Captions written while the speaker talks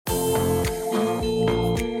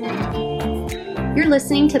You're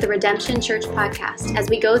listening to the Redemption Church podcast as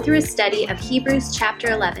we go through a study of Hebrews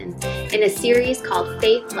chapter 11 in a series called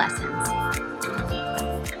Faith Lessons.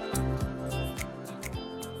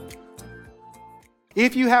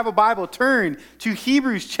 If you have a Bible, turn to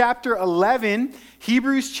Hebrews chapter 11.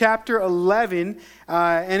 Hebrews chapter 11.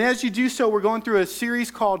 And as you do so, we're going through a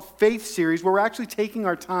series called Faith Series, where we're actually taking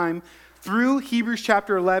our time through Hebrews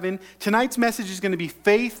chapter 11. Tonight's message is going to be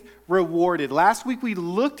Faith Rewarded. Last week we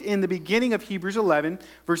looked in the beginning of Hebrews 11,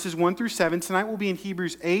 verses 1 through 7. Tonight we'll be in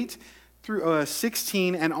Hebrews 8 through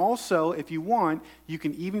 16. And also, if you want, you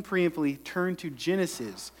can even preemptively turn to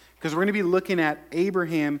Genesis, because we're going to be looking at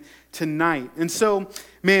Abraham tonight. And so,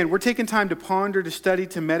 man, we're taking time to ponder, to study,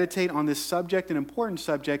 to meditate on this subject, an important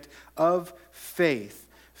subject of faith.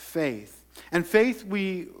 Faith. And faith,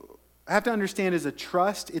 we have to understand, is a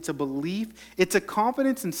trust, it's a belief, it's a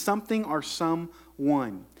confidence in something or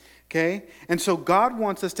someone. Okay? And so God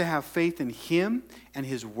wants us to have faith in Him and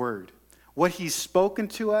His Word, what He's spoken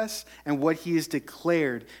to us and what He has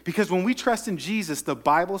declared. Because when we trust in Jesus, the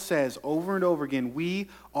Bible says over and over again, we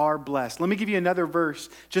are blessed. Let me give you another verse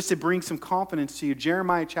just to bring some confidence to you.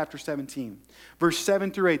 Jeremiah chapter 17, verse 7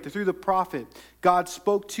 through 8. Through the prophet, God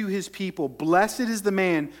spoke to His people, "Blessed is the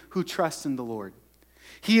man who trusts in the Lord.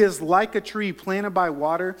 He is like a tree planted by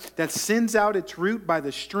water that sends out its root by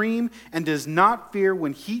the stream and does not fear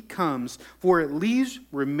when heat comes, for its leaves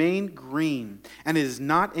remain green, and it is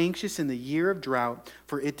not anxious in the year of drought,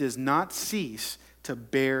 for it does not cease to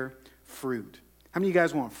bear fruit." How many of you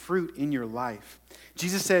guys want fruit in your life?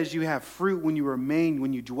 Jesus says you have fruit when you remain,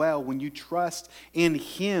 when you dwell, when you trust in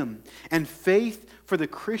Him. And faith for the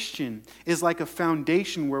Christian is like a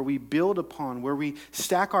foundation where we build upon, where we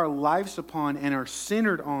stack our lives upon and are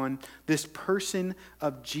centered on this person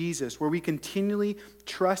of Jesus, where we continually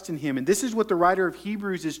trust in Him. And this is what the writer of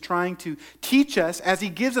Hebrews is trying to teach us as he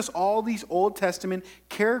gives us all these Old Testament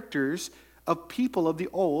characters of people of the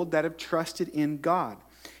old that have trusted in God.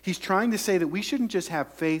 He's trying to say that we shouldn't just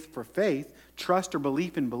have faith for faith, trust or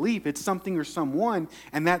belief in belief. It's something or someone,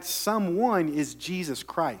 and that someone is Jesus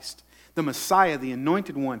Christ, the Messiah, the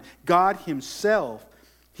Anointed One, God Himself.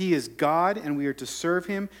 He is God, and we are to serve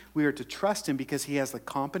Him. We are to trust Him because He has the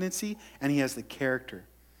competency and He has the character.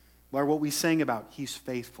 Or what we sang about, He's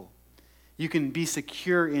faithful. You can be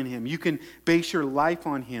secure in Him. You can base your life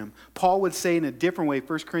on Him. Paul would say in a different way,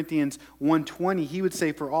 1 Corinthians 1:20, he would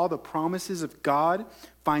say, "For all the promises of God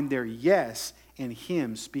find their yes in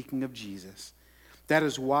Him," speaking of Jesus. That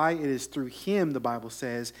is why it is through Him, the Bible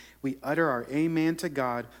says, we utter our amen to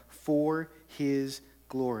God for His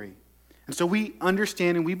glory. And so we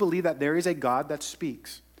understand and we believe that there is a God that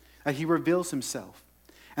speaks, that He reveals Himself.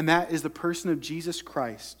 And that is the person of Jesus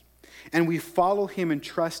Christ. And we follow Him and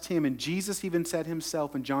trust Him. And Jesus even said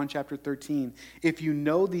Himself in John chapter 13, if you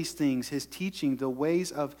know these things, His teaching, the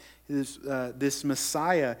ways of this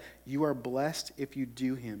Messiah, you are blessed if you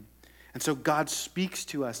do Him. And so God speaks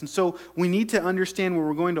to us. And so we need to understand when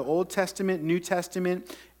we're going to Old Testament, New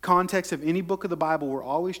Testament, context of any book of the Bible, we're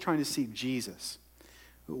always trying to see Jesus.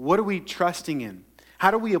 What are we trusting in? How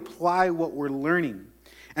do we apply what we're learning?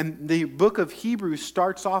 And the book of Hebrews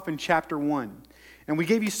starts off in chapter 1. And we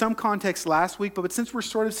gave you some context last week, but since we're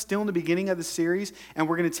sort of still in the beginning of the series, and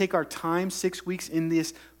we're going to take our time 6 weeks in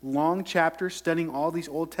this long chapter studying all these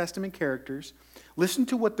Old Testament characters, listen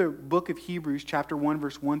to what the book of Hebrews chapter 1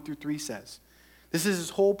 verse 1 through 3 says. This is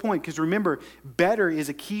his whole point, because remember, better is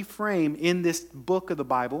a key frame in this book of the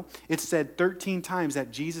Bible. It's said 13 times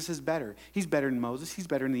that Jesus is better. He's better than Moses. He's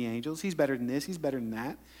better than the angels. He's better than this. He's better than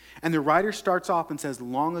that. And the writer starts off and says,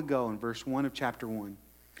 long ago in verse 1 of chapter 1,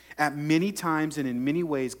 at many times and in many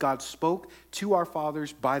ways, God spoke to our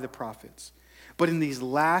fathers by the prophets. But in these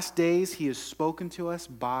last days, He has spoken to us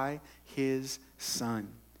by His Son,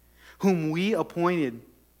 whom we appointed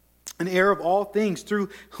an heir of all things, through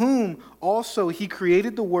whom also He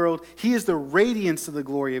created the world. He is the radiance of the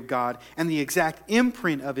glory of God and the exact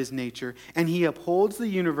imprint of His nature, and He upholds the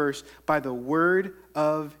universe by the word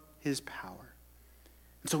of His power.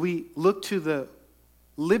 And so we look to the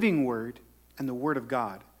living Word and the Word of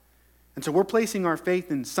God. And so we're placing our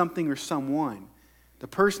faith in something or someone, the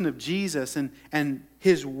person of Jesus and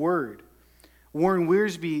His Word. Warren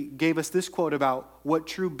Wiersbe gave us this quote about what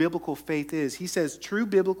true biblical faith is. He says, true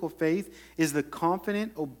biblical faith is the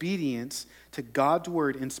confident obedience to God's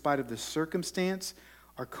Word in spite of the circumstance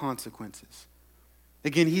or consequences.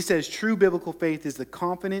 Again, he says, true biblical faith is the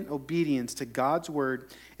confident obedience to God's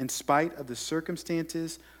Word in spite of the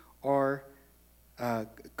circumstances or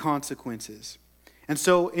consequences. And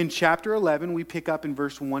so in chapter 11, we pick up in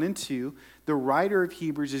verse 1 and 2, the writer of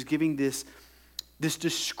Hebrews is giving this this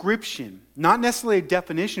description, not necessarily a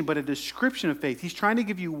definition, but a description of faith. He's trying to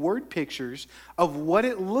give you word pictures of what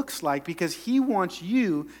it looks like because he wants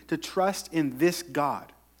you to trust in this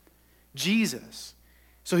God, Jesus.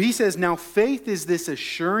 So he says, now faith is this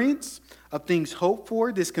assurance of things hoped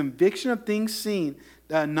for, this conviction of things seen,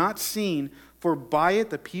 not seen, for by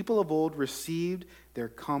it the people of old received their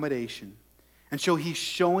commendation. And so he's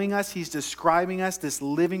showing us, he's describing us this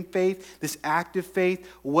living faith, this active faith,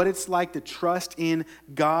 what it's like to trust in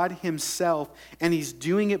God himself. And he's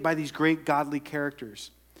doing it by these great godly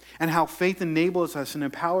characters. And how faith enables us and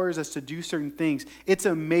empowers us to do certain things. It's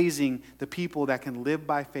amazing the people that can live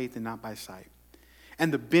by faith and not by sight.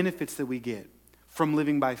 And the benefits that we get from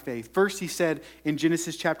living by faith. First, he said in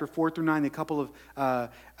Genesis chapter 4 through 9, a couple of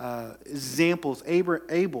examples.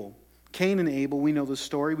 Abel. Cain and Abel, we know the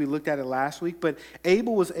story. We looked at it last week. But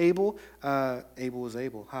Abel was able.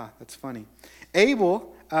 That's funny.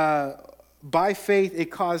 Abel, by faith,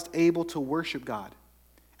 it caused Abel to worship God.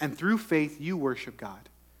 And through faith, you worship God.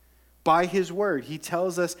 By his word, he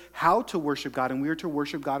tells us how to worship God, and we are to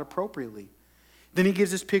worship God appropriately. Then he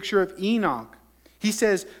gives this picture of Enoch. He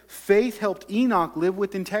says faith helped Enoch live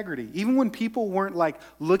with integrity. Even when people weren't like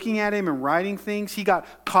looking at him and writing things, he got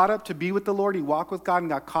caught up to be with the Lord. He walked with God and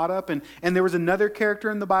got caught up. And there was another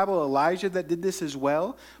character in the Bible, Elijah, that did this as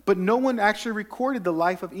well. But no one actually recorded the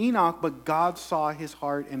life of Enoch, but God saw his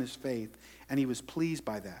heart and his faith, and he was pleased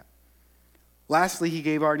by that. Lastly, he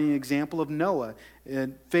gave already an example of Noah.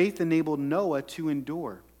 Faith enabled Noah to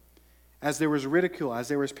endure. As there was ridicule, as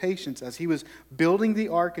there was patience, as he was building the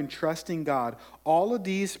ark and trusting God, all of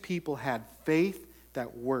these people had faith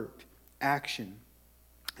that worked, action.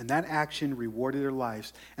 And that action rewarded their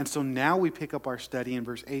lives. And so now we pick up our study in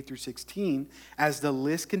verse 8 through 16 as the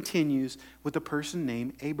list continues with a person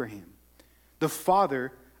named Abraham, the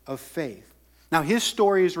father of faith. Now his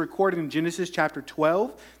story is recorded in Genesis chapter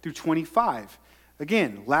 12 through 25.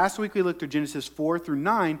 Again, last week we looked at Genesis 4 through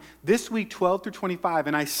 9. This week, 12 through 25.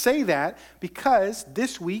 And I say that because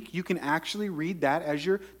this week you can actually read that as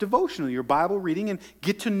your devotional, your Bible reading, and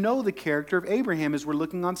get to know the character of Abraham as we're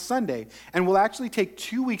looking on Sunday. And we'll actually take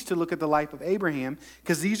 2 weeks to look at the life of Abraham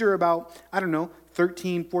because these are about,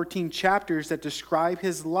 13, 14 chapters that describe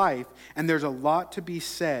his life. And there's a lot to be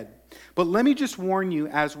said. But let me just warn you,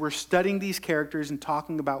 as we're studying these characters and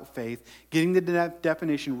talking about faith, getting the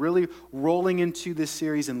definition, really rolling into this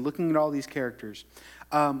series and looking at all these characters,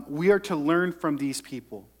 we are to learn from these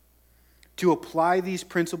people, to apply these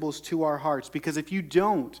principles to our hearts, because if you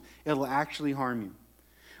don't, it'll actually harm you.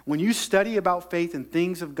 When you study about faith and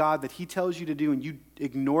things of God that he tells you to do and you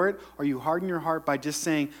ignore it, or you harden your heart by just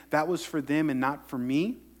saying, that was for them and not for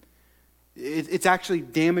me, it's actually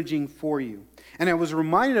damaging for you. And I was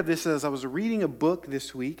reminded of this as I was reading a book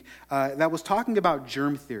this week that was talking about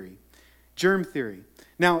germ theory. Germ theory.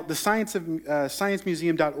 Now, the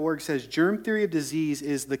sciencemuseum.org says germ theory of disease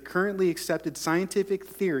is the currently accepted scientific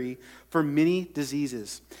theory for many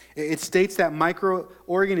diseases. It states that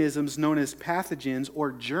microorganisms known as pathogens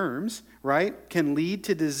or germs, right, can lead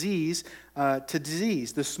to disease.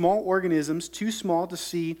 The small organisms, too small to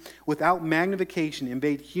see without magnification,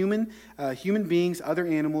 invade human beings, other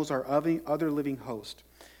animals, or other living hosts.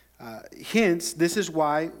 Hence, this is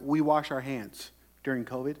why we wash our hands during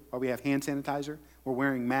COVID, why we have hand sanitizer. We're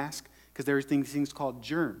wearing masks because there's things called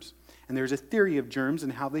germs. And there's a theory of germs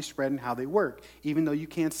and how they spread and how they work. Even though you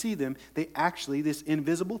can't see them, they actually, this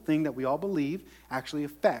invisible thing that we all believe, actually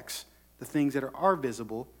affects the things that are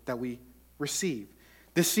visible that we receive.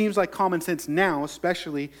 This seems like common sense now,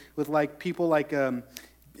 especially with like people like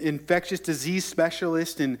infectious disease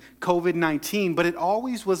specialists and COVID-19, but it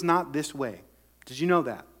always was not this way. Did you know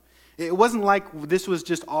that? It wasn't like this was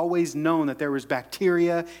just always known that there was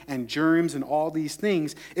bacteria and germs and all these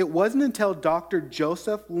things. It wasn't until Dr.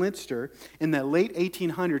 Joseph Linster in the late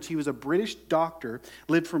 1800s, he was a British doctor,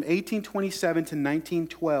 lived from 1827 to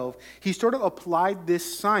 1912. He sort of applied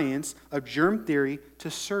this science of germ theory to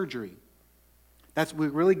surgery. That's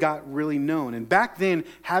what really got really known. And back then,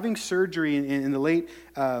 having surgery in the late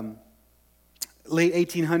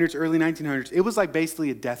 1800s, early 1900s, it was like basically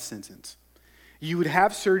a death sentence. You would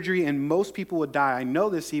have surgery and most people would die. I know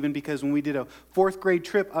this even because when we did a 4th grade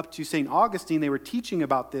trip up to St. Augustine, they were teaching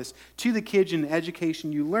about this to the kids in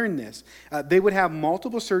education. You learn this. They would have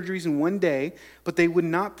multiple surgeries in one day, but they would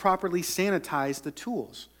not properly sanitize the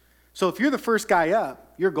tools. So if you're the first guy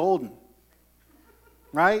up, you're golden,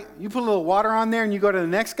 right? You put a little water on there and you go to the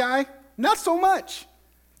next guy, not so much.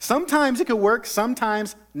 Sometimes it could work,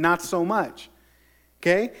 sometimes not so much.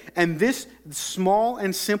 Okay? And this small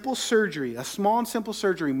and simple surgery,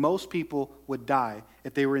 most people would die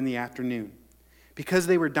if they were in the afternoon because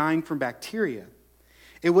they were dying from bacteria.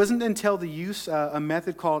 It wasn't until the use a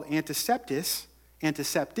method called antisepsis.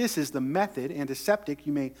 Antisepsis is the method. Antiseptic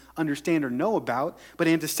you may understand or know about. But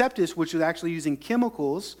antisepsis, which was actually using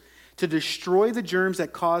chemicals to destroy the germs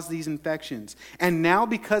that cause these infections. And now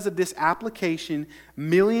because of this application,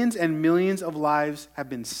 millions and millions of lives have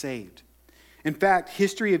been saved. In fact,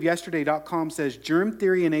 historyofyesterday.com says germ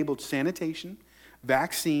theory enabled sanitation,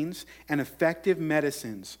 vaccines, and effective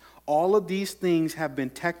medicines. All of these things have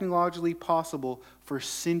been technologically possible for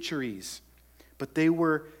centuries, but they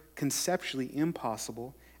were conceptually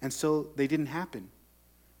impossible, and so they didn't happen.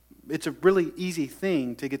 It's a really easy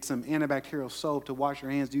thing to get some antibacterial soap to wash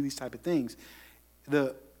your hands, do these type of things.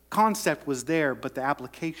 The concept was there, but the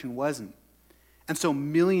application wasn't. And so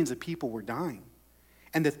millions of people were dying.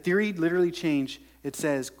 And the theory literally changed. It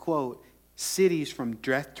says, quote, cities from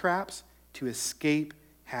death traps to escape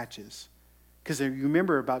hatches. Because you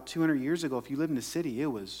remember about 200 years ago, if you lived in a city, it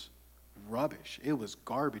was rubbish. It was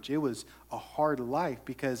garbage. It was a hard life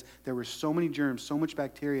because there were so many germs, so much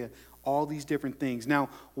bacteria, all these different things. Now,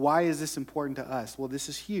 why is this important to us? Well, this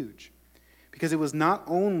is huge. Because it was not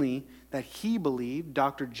only that he believed,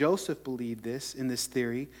 Dr. Joseph believed this in this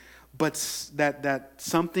theory, but that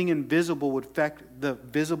something invisible would affect the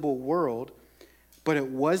visible world. But it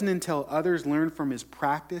wasn't until others learned from his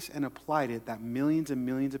practice and applied it that millions and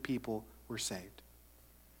millions of people were saved.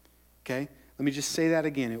 Okay? Let me just say that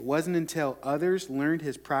again. It wasn't until others learned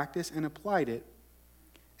his practice and applied it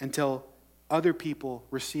until other people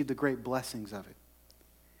received the great blessings of it.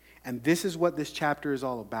 And this is what this chapter is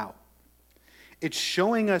all about. It's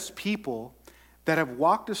showing us people that have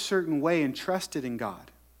walked a certain way and trusted in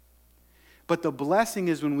God. But the blessing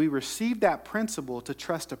is when we receive that principle to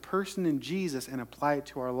trust a person in Jesus and apply it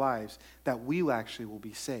to our lives, that we actually will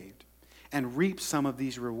be saved and reap some of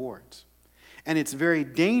these rewards. And it's very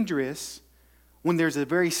dangerous when there's a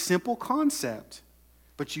very simple concept,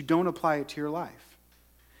 but you don't apply it to your life.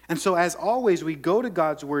 And so as always, we go to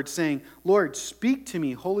God's word saying, Lord, speak to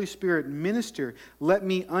me. Holy Spirit, minister. Let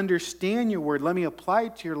me understand your word. Let me apply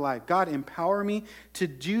it to your life. God, empower me to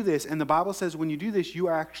do this. And the Bible says when you do this, you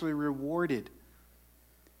are actually rewarded.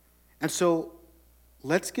 And so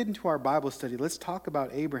let's get into our Bible study. Let's talk about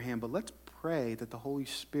Abraham, but let's pray that the Holy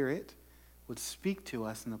Spirit would speak to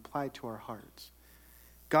us and apply it to our hearts.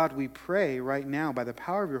 God, we pray right now by the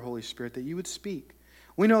power of your Holy Spirit that you would speak.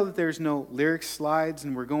 We know that there's no lyric slides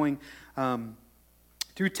and we're going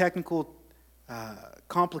through technical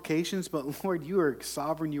complications, but Lord, you are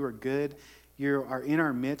sovereign, you are good, you are in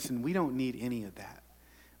our midst, and we don't need any of that.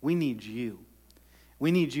 We need you.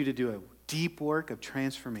 We need you to do a deep work of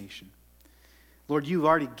transformation. Lord, you've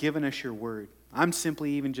already given us your word. I'm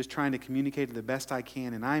simply even just trying to communicate it the best I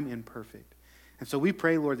can, and I'm imperfect. And so we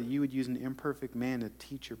pray, Lord, that you would use an imperfect man to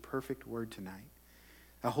teach your perfect word tonight.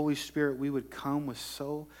 The Holy Spirit, we would come with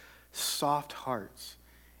so soft hearts,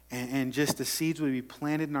 and just the seeds would be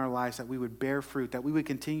planted in our lives, that we would bear fruit, that we would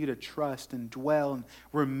continue to trust and dwell and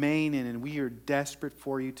remain in, and we are desperate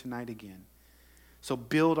for you tonight again. So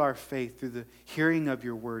build our faith through the hearing of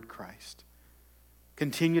your word, Christ.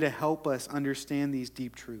 Continue to help us understand these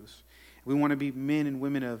deep truths. We want to be men and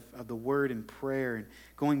women of the word and prayer and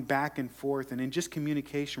going back and forth and in just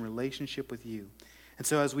communication, relationship with you. And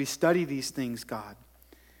so as we study these things, God,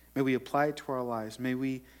 may we apply it to our lives. May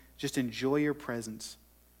we just enjoy your presence.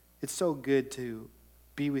 It's so good to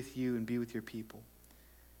be with you and be with your people.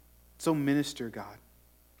 So minister, God.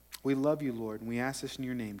 We love you, Lord, and we ask this in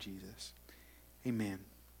your name, Jesus. Amen.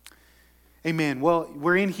 Amen. Well,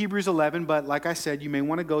 we're in Hebrews 11, but like I said, you may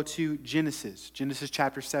want to go to Genesis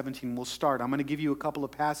chapter 17. We'll start. I'm going to give you a couple of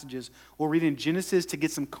passages. We'll read in Genesis to get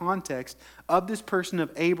some context of this person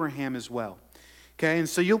of Abraham as well. Okay, and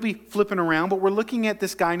so you'll be flipping around, but we're looking at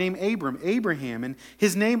this guy named Abraham, and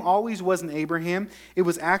his name always wasn't Abraham. It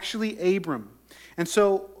was actually Abram. And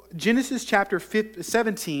so Genesis chapter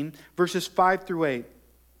 17, verses 5 through 8.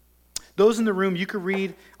 Those in the room, you could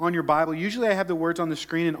read on your Bible. Usually I have the words on the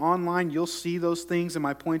screen, and online you'll see those things and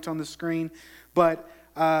my points on the screen. But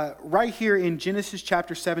right here in Genesis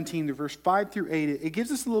chapter 17, the verse 5 through 8, it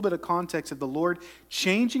gives us a little bit of context of the Lord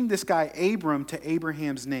changing this guy Abram to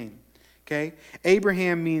Abraham's name. Okay?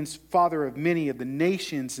 Abraham means father of many of the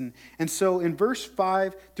nations. And so in verse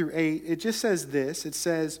 5 through 8, it just says this. It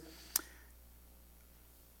says,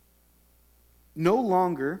 no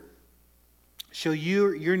longer shall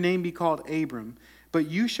your name be called Abram, but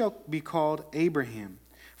you shall be called Abraham.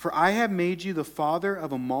 For I have made you the father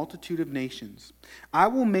of a multitude of nations. I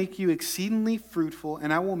will make you exceedingly fruitful,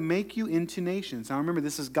 and I will make you into nations. Now remember,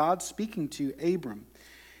 this is God speaking to Abram.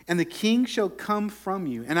 And the king shall come from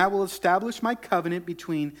you, and I will establish my covenant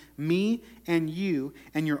between me and you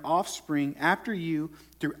and your offspring after you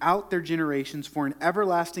throughout their generations for an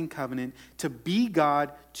everlasting covenant to be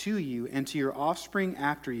God to you and to your offspring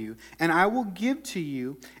after you. And I will give to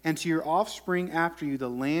you and to your offspring after you the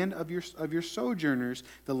land of your sojourners,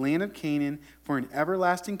 the land of Canaan, for an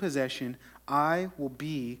everlasting possession. I will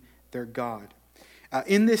be their God.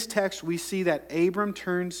 In this text, we see that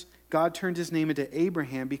God turns his name into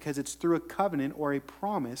Abraham because it's through a covenant or a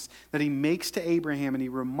promise that he makes to Abraham, and he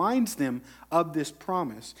reminds them of this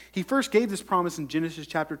promise. He first gave this promise in Genesis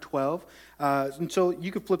chapter 12, and so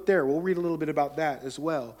you could flip there. We'll read a little bit about that as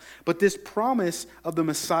well. But this promise of the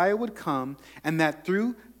Messiah would come, and that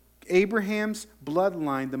through Abraham's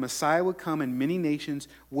bloodline, the Messiah would come and many nations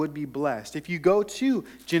would be blessed. If you go to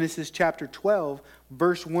Genesis chapter 12,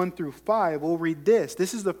 verse 1 through 5, we'll read this.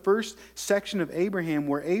 This is the first section of Abraham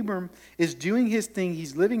where Abram is doing his thing,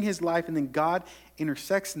 he's living his life, and then God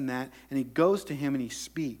intersects in that, and he goes to him and he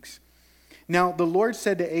speaks. Now, the Lord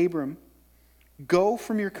said to Abram, "Go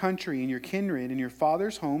from your country and your kindred and your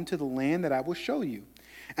father's home to the land that I will show you.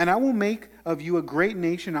 And I will make of you a great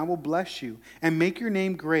nation. I will bless you and make your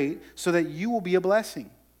name great so that you will be a blessing."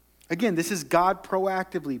 Again, this is God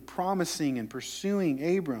proactively promising and pursuing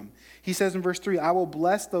Abram. He says in verse 3, "I will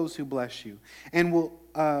bless those who bless you, and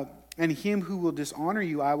him who will dishonor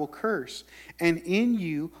you I will curse. And in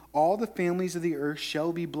you all the families of the earth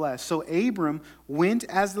shall be blessed." So Abram went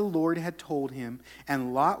as the Lord had told him,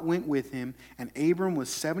 and Lot went with him. And Abram was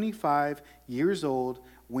 75 years old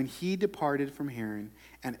when he departed from Haran.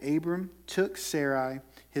 And Abram took Sarai,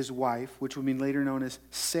 his wife, which would be later known as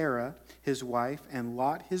Sarah, his wife, and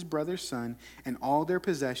Lot, his brother's son, and all their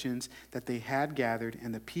possessions that they had gathered,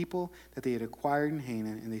 and the people that they had acquired in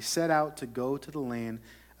Haran. And they set out to go to the land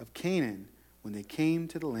of Canaan when they came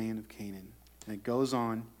to the land of Canaan. And it goes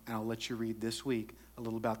on, and I'll let you read this week a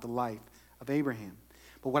little about the life of Abraham.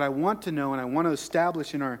 But what I want to know and I want to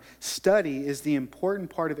establish in our study is the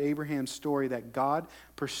important part of Abraham's story, that God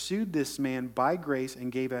pursued this man by grace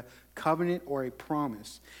and gave a covenant or a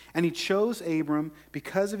promise. And he chose Abram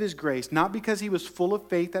because of his grace, not because he was full of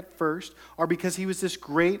faith at first or because he was this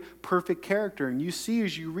great, perfect character. And you see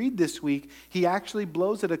as you read this week, he actually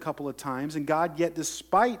blows it a couple of times, and God, yet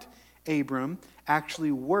despite Abram,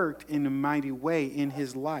 actually worked in a mighty way in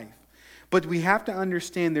his life. But we have to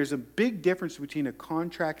understand there's a big difference between a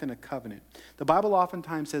contract and a covenant. The Bible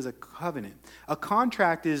oftentimes says a covenant. A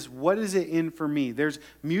contract is, what is it in for me? There's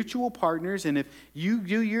mutual partners, and if you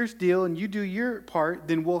do your deal and you do your part,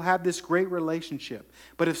 then we'll have this great relationship.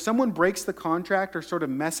 But if someone breaks the contract or sort of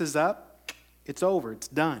messes up, it's over, it's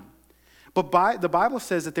done. But the Bible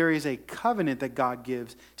says that there is a covenant that God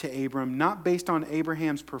gives to Abram, not based on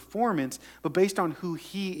Abraham's performance, but based on who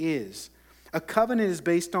he is. A covenant is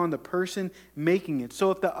based on the person making it.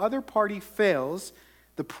 So if the other party fails,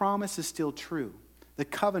 the promise is still true. The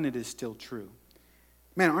covenant is still true.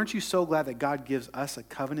 Man, aren't you so glad that God gives us a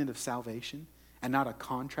covenant of salvation and not a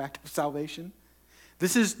contract of salvation?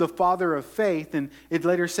 This is the father of faith, and it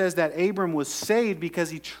later says that Abram was saved because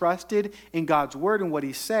he trusted in God's word and what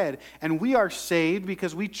he said. And we are saved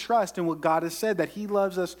because we trust in what God has said, that he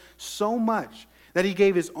loves us so much that he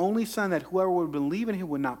gave his only son, that whoever would believe in him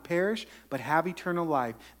would not perish, but have eternal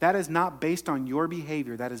life. That is not based on your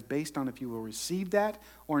behavior. That is based on if you will receive that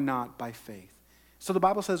or not by faith. So the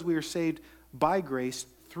Bible says we are saved by grace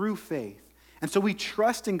through faith. And so we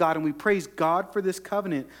trust in God and we praise God for this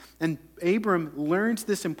covenant. And Abram learns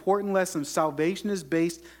this important lesson. Salvation is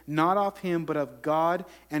based not off him, but of God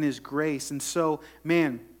and his grace. And so,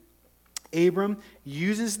 man, Abram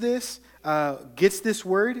uses this, gets this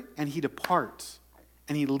word, and he departs.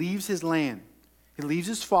 And he leaves his land. He leaves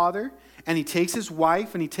his father, and he takes his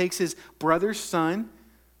wife, and he takes his brother's son,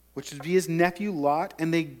 which would be his nephew Lot,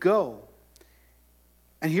 and they go.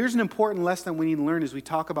 And here's an important lesson that we need to learn as we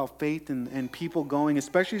talk about faith and people going,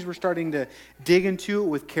 especially as we're starting to dig into it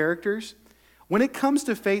with characters. When it comes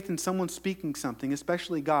to faith and someone speaking something,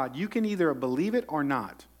 especially God, you can either believe it or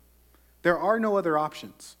not. There are no other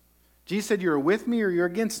options. Jesus said, "You're with me or you're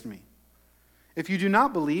against me." If you do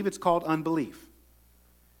not believe, it's called unbelief.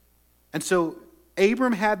 And so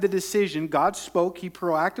Abram had the decision. God spoke. He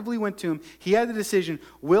proactively went to him. He had the decision,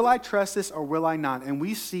 will I trust this or will I not? And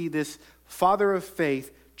we see this father of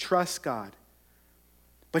faith trust God.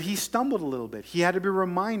 But he stumbled a little bit. He had to be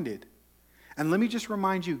reminded. And let me just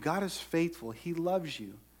remind you, God is faithful. He loves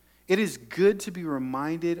you. It is good to be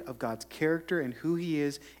reminded of God's character and who he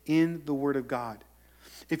is in the Word of God.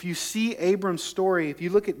 If you see Abram's story, if you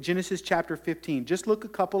look at Genesis chapter 15, just look a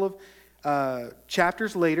couple of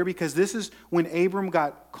chapters later, because this is when Abram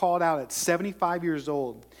got called out at 75 years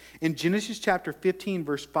old. In Genesis chapter 15,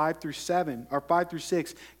 verse 5 through 7, or 5 through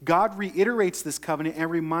 6, God reiterates this covenant and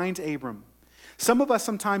reminds Abram. Some of us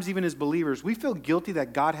sometimes, even as believers, we feel guilty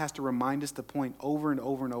that God has to remind us the point over and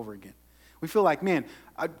over and over again. We feel like, man,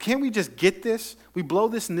 can't we just get this? We blow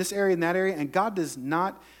this in this area and that area, and God does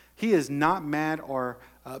not, he is not mad or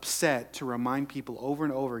upset to remind people over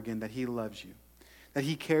and over again that he loves you, that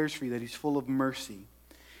he cares for you, that he's full of mercy.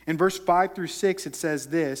 In verse 5 through 6, it says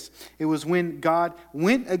this: it was when God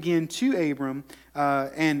went again to Abram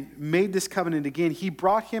and made this covenant again, he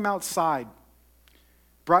brought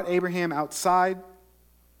Abraham outside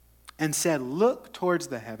and said, look towards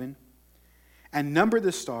the heaven and number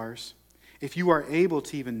the stars, if you are able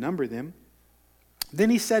to even number them. Then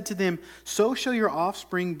he said to them, so shall your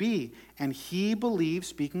offspring be. And he believed,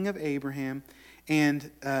 speaking of Abraham, and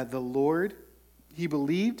he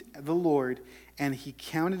believed the Lord, and he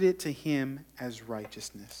counted it to him as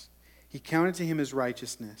righteousness. He counted to him as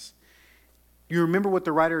righteousness. You remember what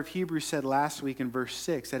the writer of Hebrews said last week in verse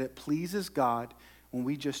 6, that it pleases God when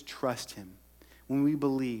we just trust him, when we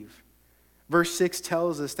believe. Verse 6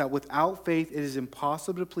 tells us that without faith it is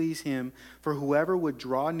impossible to please him, for whoever would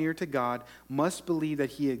draw near to God must believe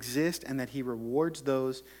that he exists and that he rewards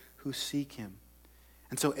those who seek him.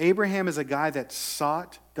 And so Abraham is a guy that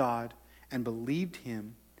sought God and believed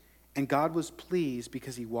him, and God was pleased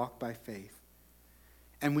because he walked by faith.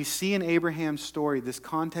 And we see in Abraham's story this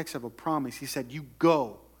context of a promise. He said, you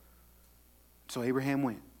go. So Abraham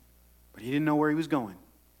went, but he didn't know where he was going.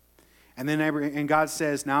 And then God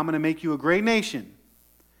says, now I'm going to make you a great nation.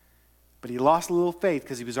 But he lost a little faith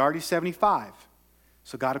because he was already 75.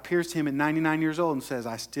 So God appears to him at 99 years old and says,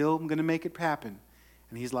 I still am going to make it happen.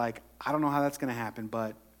 And he's like, I don't know how that's going to happen,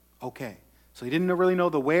 but okay. So he didn't really know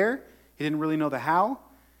the where. He didn't really know the how.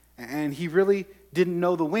 And he really didn't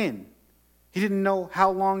know the when. He didn't know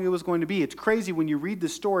how long it was going to be. It's crazy when you read the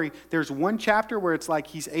story. There's one chapter where it's like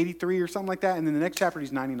he's 83 or something like that. And then the next chapter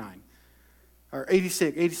he's 99. Or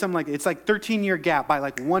 86, 80, something like that. It's like 13-year gap by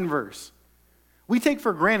like one verse. We take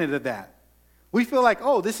for granted of that. We feel like,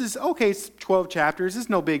 oh, this is, okay, it's 12 chapters. It's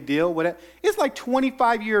no big deal. Whatever. It's like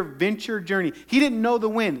 25-year venture journey. He didn't know the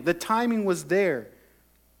when. The timing was there.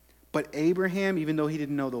 But Abraham, even though he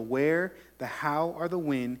didn't know the where, the how, or the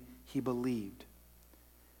when, he believed.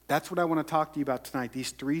 That's what I want to talk to you about tonight,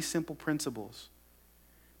 these three simple principles.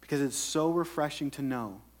 Because it's so refreshing to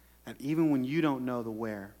know that even when you don't know the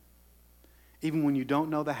where, even when you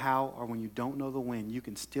don't know the how, or when you don't know the when, you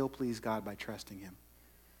can still please God by trusting him.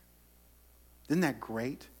 Isn't that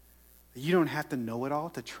great? You don't have to know it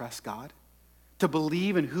all to trust God, to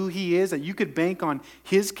believe in who he is, that you could bank on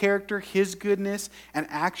his character, his goodness, and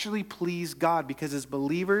actually please God. Because as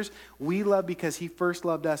believers, we love because he first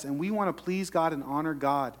loved us, and we want to please God and honor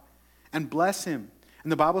God and bless him.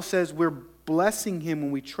 And the Bible says we're blessing him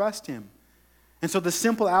when we trust him. And so the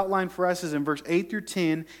simple outline for us is in verse 8 through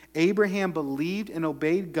 10, Abraham believed and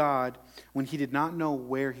obeyed God when he did not know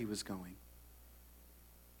where he was going.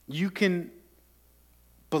 You can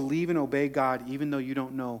believe and obey God even though you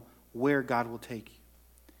don't know where God will take you.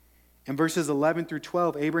 In verses 11 through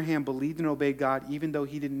 12, Abraham believed and obeyed God even though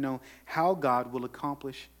he didn't know how God will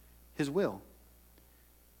accomplish his will.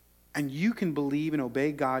 And you can believe and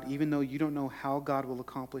obey God even though you don't know how God will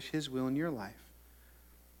accomplish his will in your life.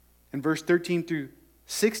 In verse 13 through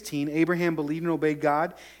 16, Abraham believed and obeyed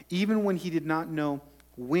God even when he did not know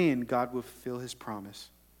when God would fulfill his promise.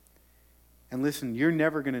 And listen, you're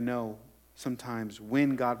never going to know sometimes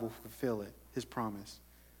when God will fulfill it, his promise.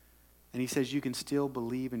 And he says you can still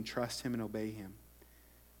believe and trust him and obey him.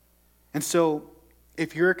 And so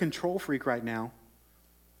if you're a control freak right now,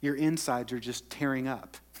 your insides are just tearing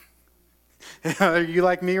up. Are you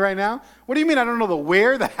like me right now? What do you mean I don't know the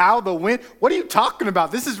where, the how, the when? What are you talking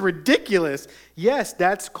about? This is ridiculous. Yes,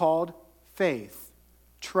 that's called faith,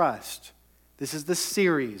 trust. This is the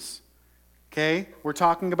series, okay? We're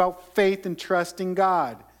talking about faith and trusting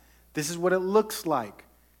God. This is what it looks like,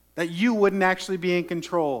 that you wouldn't actually be in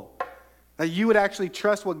control, that you would actually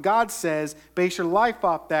trust what God says, base your life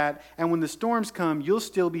off that, and when the storms come, you'll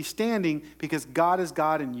still be standing because God is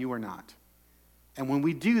God and you are not. And when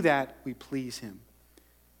we do that, we please him.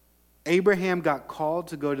 Abraham got called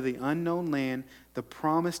to go to the unknown land, the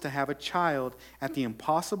promise to have a child at the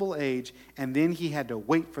impossible age, and then he had to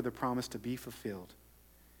wait for the promise to be fulfilled.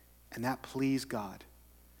 And that pleased God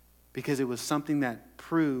because it was something that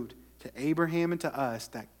proved to Abraham and to us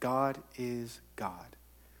that God is God.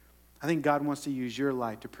 I think God wants to use your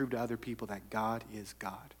life to prove to other people that God is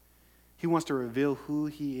God. He wants to reveal who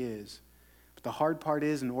he is But the hard part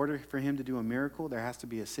is, in order for him to do a miracle, there has to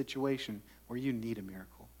be a situation where you need a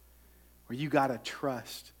miracle, where you got to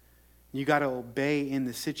trust. You got to obey in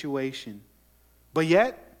the situation. But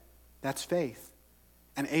yet, that's faith.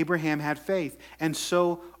 And Abraham had faith. And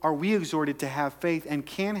so are we exhorted to have faith and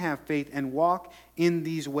can have faith and walk in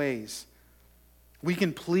these ways. We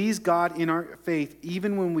can please God in our faith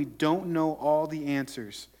even when we don't know all the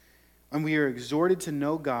answers. And we are exhorted to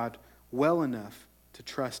know God well enough to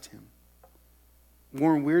trust him.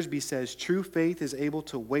 Warren Wiersbe says, true faith is able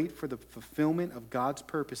to wait for the fulfillment of God's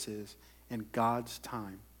purposes in God's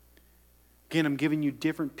time. Again, I'm giving you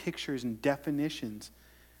different pictures and definitions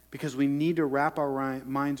because we need to wrap our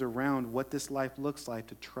minds around what this life looks like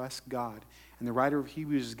to trust God. And the writer of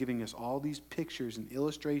Hebrews is giving us all these pictures and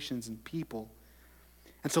illustrations and people.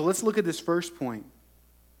 And so let's look at this first point.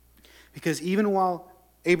 Because even while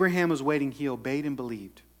Abraham was waiting, he obeyed and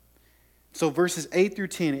believed. So verses 8 through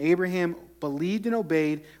 10, Abraham believed and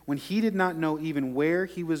obeyed when he did not know even where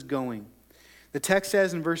he was going. The text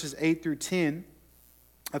says in verses 8 through 10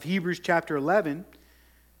 of Hebrews chapter 11,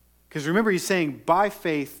 because remember he's saying, by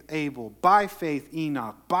faith Abel, by faith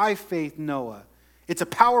Enoch, by faith Noah. It's a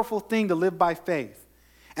powerful thing to live by faith.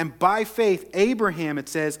 And by faith Abraham, it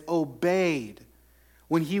says, obeyed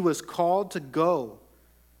when he was called to go,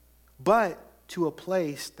 but to a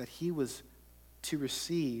place that he was to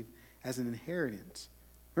receive as an inheritance.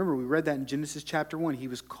 Remember, we read that in Genesis chapter 1. He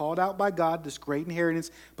was called out by God, this great inheritance,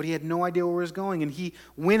 but he had no idea where he was going. And he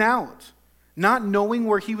went out, not knowing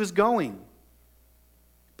where he was going.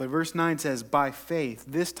 But verse 9 says, by faith,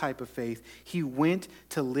 this type of faith, he went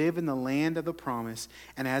to live in the land of the promise,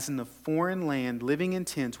 and as in the foreign land, living in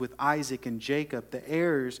tents with Isaac and Jacob, the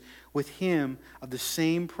heirs with him of the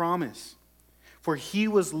same promise. For he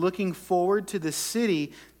was looking forward to the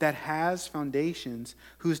city that has foundations,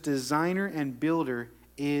 whose designer and builder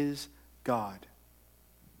is God.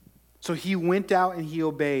 So he went out and he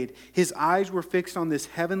obeyed. His eyes were fixed on this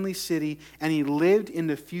heavenly city, and he lived in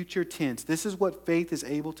the future tense. This is what faith is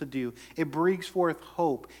able to do. It brings forth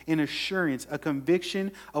hope, an assurance, a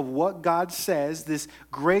conviction of what God says, this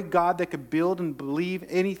great God that could build and believe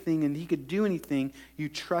anything, and he could do anything. You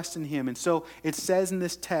trust in him. And so it says in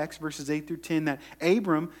this text, verses 8 through 10, that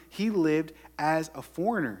Abram, he lived as a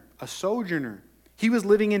foreigner, a sojourner. He was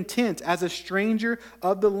living in tents as a stranger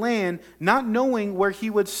of the land, not knowing where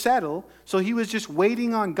he would settle, so he was just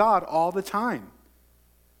waiting on God all the time.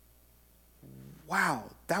 Wow,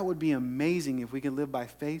 that would be amazing if we could live by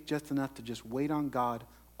faith just enough to just wait on God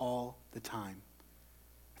all the time.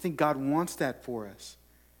 I think God wants that for us.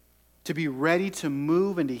 To be ready to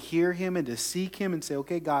move and to hear him and to seek him and say,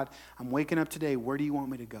 okay, God, I'm waking up today. Where do you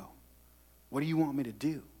want me to go? What do you want me to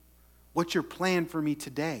do? What's your plan for me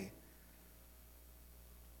today?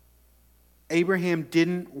 Abraham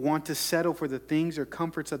didn't want to settle for the things or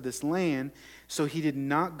comforts of this land, so he did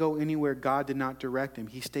not go anywhere God did not direct him.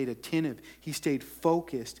 He stayed attentive. He stayed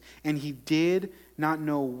focused. And he did not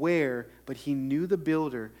know where, but he knew the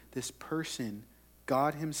builder, this person,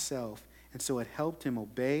 God himself. And so it helped him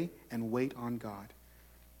obey and wait on God.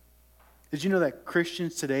 Did you know that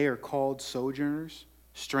Christians today are called sojourners,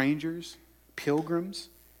 strangers, pilgrims?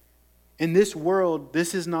 In this world,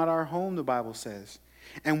 this is not our home, the Bible says.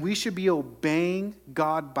 And we should be obeying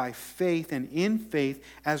God by faith and in faith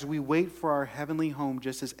as we wait for our heavenly home,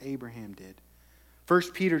 just as Abraham did. 1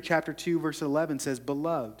 Peter chapter 2, verse 11 says,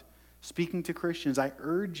 Beloved, speaking to Christians, I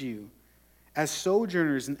urge you, as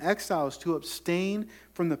sojourners and exiles, to abstain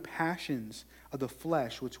from the passions of the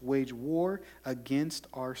flesh, which wage war against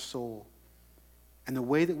our soul. And the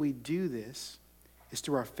way that we do this is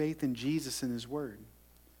through our faith in Jesus and his word.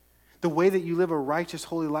 The way that you live a righteous,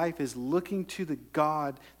 holy life is looking to the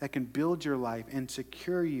God that can build your life and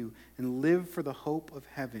secure you and live for the hope of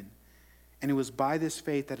heaven. And it was by this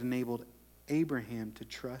faith that enabled Abraham to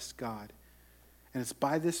trust God. And it's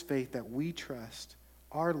by this faith that we trust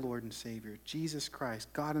our Lord and Savior, Jesus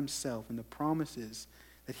Christ, God himself, and the promises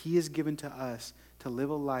that he has given to us to live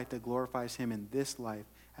a life that glorifies him in this life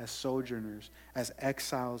as sojourners, as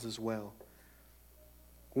exiles as well.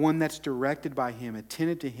 One that's directed by him,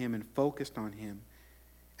 attentive to him, and focused on him.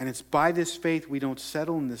 And it's by this faith we don't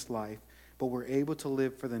settle in this life, but we're able to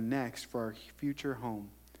live for the next, for our future home.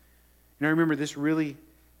 And I remember this really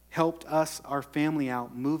helped us, our family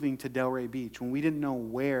out, moving to Delray Beach when we didn't know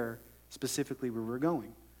where specifically we were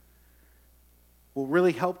going. What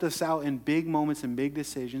really helped us out in big moments and big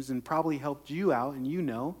decisions, and probably helped you out, and you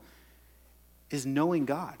know, is knowing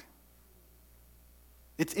God.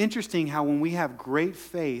 It's interesting how when we have great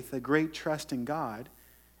faith, a great trust in God,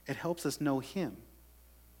 it helps us know him.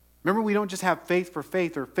 Remember, we don't just have faith for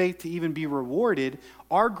faith or faith to even be rewarded.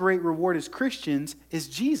 Our great reward as Christians is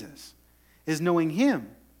Jesus, is knowing him.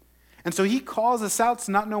 And so he calls us out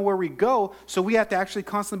to not know where we go, so we have to actually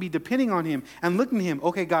constantly be depending on him and looking to him.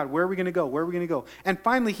 Okay, God, where are we going to go? Where are we going to go? And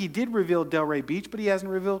finally, he did reveal Delray Beach, but he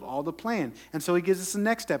hasn't revealed all the plan. And so he gives us the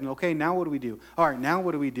next step. And okay, now what do we do? All right, now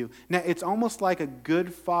what do we do? Now, it's almost like a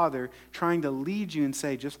good father trying to lead you and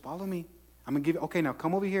say, just follow me. I'm going to give you, okay, now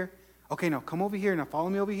come over here. Okay, now come over here. Now follow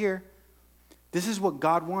me over here. This is what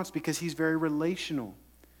God wants because he's very relational.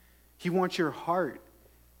 He wants your heart.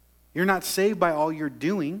 You're not saved by all you're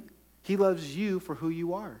doing. He loves you for who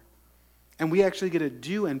you are. And we actually get to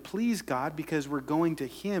do and please God because we're going to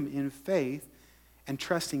him in faith and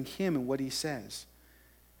trusting him in what he says.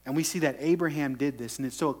 And we see that Abraham did this,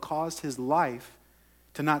 and so it caused his life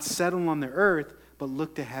to not settle on the earth, but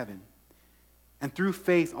look to heaven. And through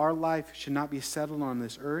faith, our life should not be settled on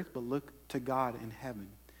this earth, but look to God in heaven.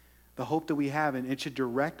 The hope that we have, and it should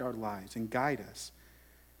direct our lives and guide us.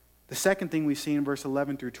 The second thing we see in verse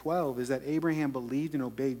 11 through 12 is that Abraham believed and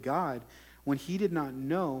obeyed God when he did not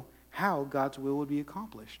know how God's will would be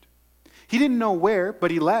accomplished. He didn't know where,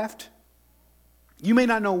 but he left. You may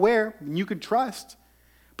not know where, and you could trust,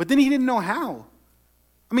 but then he didn't know how.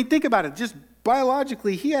 I mean, think about it. Just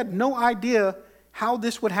biologically, he had no idea how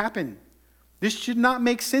this would happen. This should not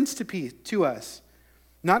make sense to us.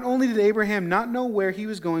 Not only did Abraham not know where he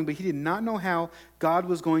was going, but he did not know how God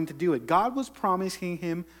was going to do it. God was promising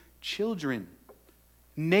him children,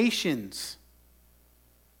 nations,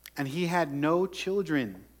 and he had no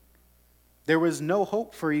children. There was no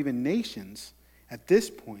hope for even nations at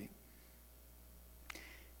this point.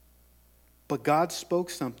 But God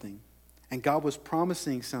spoke something, and God was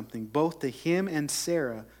promising something both to him and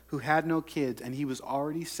Sarah, who had no kids, and he was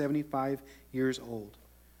already 75 years old.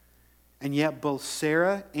 And yet both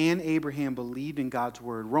Sarah and Abraham believed in God's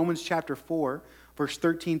word. Romans chapter 4, verse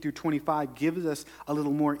 13 through 25 gives us a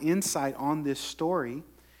little more insight on this story.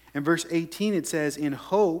 In verse 18 it says, in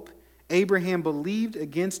hope, Abraham believed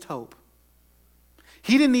against hope.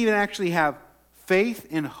 He didn't even actually have faith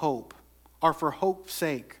in hope, or for hope's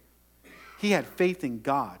sake. He had faith in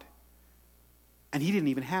God. And he didn't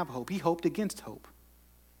even have hope. He hoped against hope.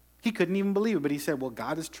 He couldn't even believe it, but he said, well,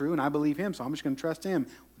 God is true, and I believe him, so I'm just going to trust him.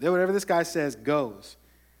 Whatever this guy says goes.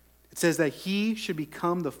 It says that he should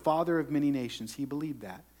become the father of many nations. He believed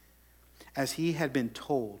that. As he had been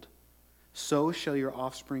told, so shall your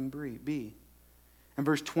offspring be. In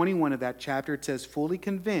verse 21 of that chapter, it says, fully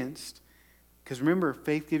convinced, because remember,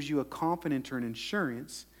 faith gives you a confidence or an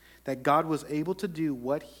assurance that God was able to do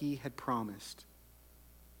what he had promised.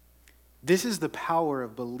 This is the power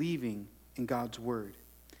of believing in God's word.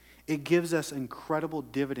 It gives us incredible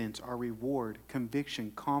dividends, our reward,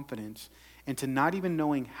 conviction, confidence, and to not even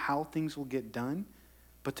knowing how things will get done,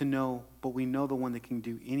 but we know the one that can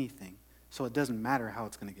do anything. So it doesn't matter how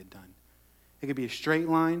it's going to get done. It could be a straight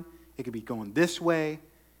line. It could be going this way.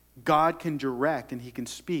 God can direct, and he can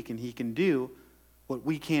speak, and he can do what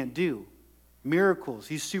we can't do. Miracles.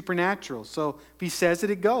 He's supernatural. So if he says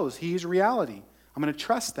it, it goes. He's reality. I'm going to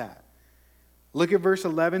trust that. Look at verse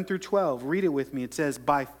 11 through 12. Read it with me. It says,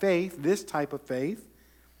 by faith, this type of faith,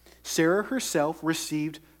 Sarah herself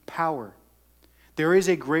received power. There is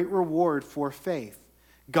a great reward for faith.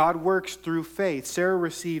 God works through faith. Sarah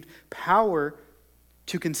received power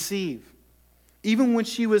to conceive, even when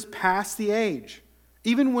she was past the age,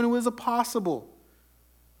 even when it was impossible.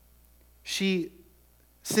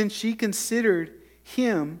 Since she considered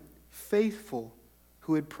him faithful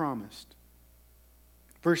who had promised.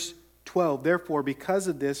 Verse 12, therefore, because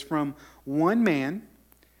of this, from one man,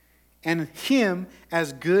 and him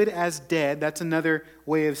as good as dead, that's another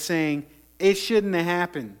way of saying it shouldn't have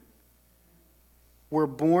happened, were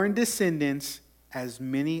born descendants as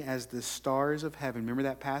many as the stars of heaven. Remember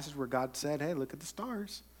that passage where God said, hey, look at the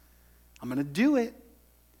stars. I'm going to do it.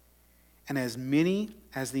 And as many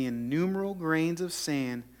as the innumerable grains of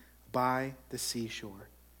sand by the seashore.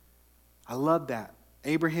 I love that.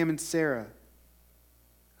 Abraham and Sarah,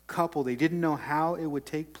 couple, they didn't know how it would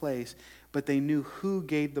take place, but they knew who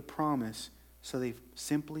gave the promise, so they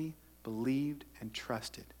simply believed and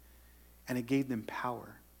trusted, and it gave them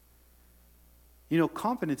power. You know,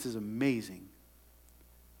 confidence is amazing.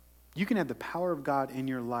 You can have the power of God in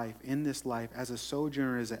your life, in this life, as a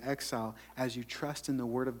sojourner, as an exile, as you trust in the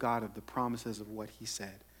word of God, of the promises of what he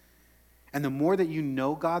said. And the more that you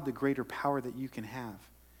know God, the greater power that you can have.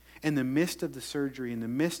 In the midst of the surgery, in the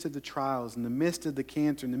midst of the trials, in the midst of the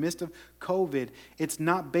cancer, in the midst of COVID, it's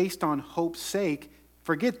not based on hope's sake.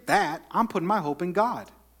 Forget that. I'm putting my hope in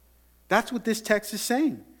God. That's what this text is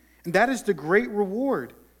saying. And that is the great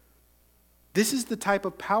reward. This is the type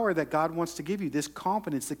of power that God wants to give you, this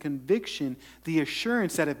confidence, the conviction, the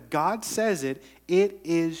assurance that if God says it, it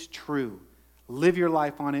is true. Live your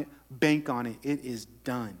life on it, bank on it, it is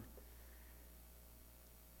done.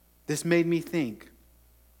 This made me think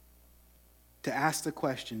to ask the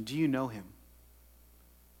question, do you know him?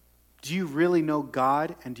 Do you really know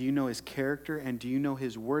God, and do you know his character, and do you know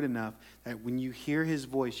his word enough that when you hear his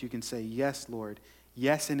voice, you can say, yes, Lord,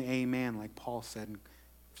 yes and amen, like Paul said in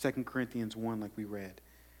 2 Corinthians 1, like we read.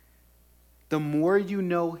 The more you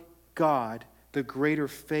know God, the greater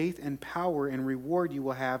faith and power and reward you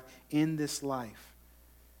will have in this life.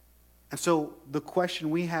 And so the question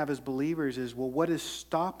we have as believers is, well, what is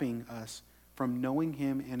stopping us from knowing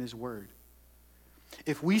him and his word?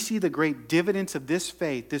 If we see the great dividends of this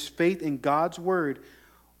faith in God's word,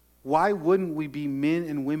 why wouldn't we be men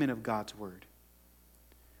and women of God's word?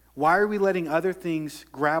 Why are we letting other things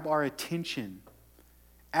grab our attention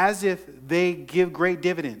as if they give great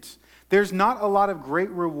dividends? There's not a lot of great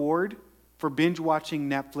reward for binge watching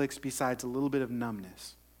Netflix besides a little bit of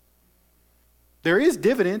numbness. There is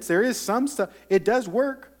dividends, there is some stuff. It does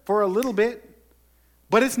work for a little bit,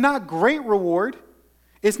 but it's not great reward.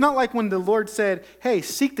 It's not like when the Lord said, hey,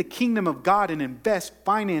 seek the kingdom of God and invest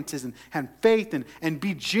finances and faith and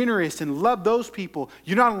be generous and love those people.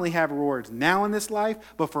 You not only have rewards now in this life,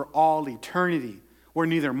 but for all eternity, where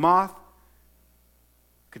neither moth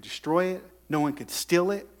could destroy it, no one could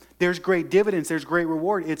steal it. There's great dividends, there's great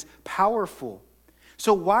reward. It's powerful.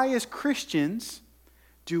 So why as Christians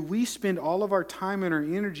do we spend all of our time and our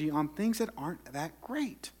energy on things that aren't that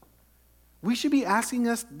great? We should be asking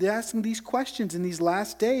these questions in these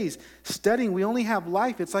last days, studying. We only have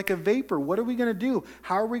life. It's like a vapor. What are we going to do?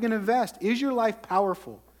 How are we going to invest? Is your life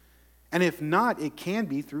powerful? And if not, it can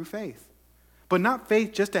be through faith. But not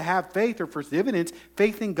faith just to have faith or for dividends,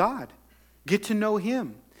 faith in God. Get to know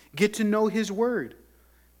him. Get to know his word.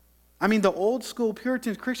 I mean, the old school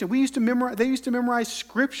Puritan Christian, they used to memorize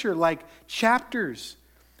scripture like chapters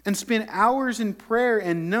and spend hours in prayer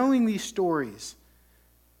and knowing these stories.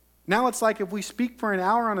 Now it's like if we speak for an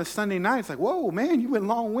hour on a Sunday night, it's like, whoa, man, you went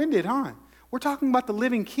long-winded, huh? We're talking about the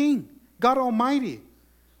living King, God Almighty.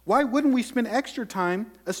 Why wouldn't we spend extra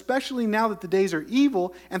time, especially now that the days are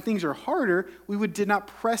evil and things are harder, did not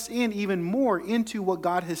press in even more into what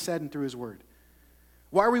God has said and through his word?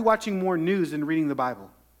 Why are we watching more news than reading the Bible?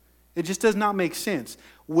 It just does not make sense.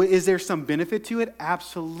 Is there some benefit to it?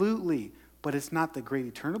 Absolutely. But it's not the great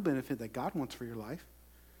eternal benefit that God wants for your life.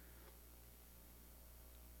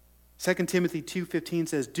 2 Timothy 2:15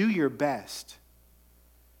 says, do your best.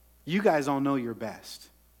 You guys all know your best.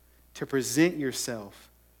 To present yourself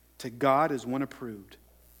to God as one approved.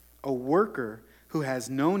 A worker who has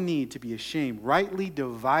no need to be ashamed. Rightly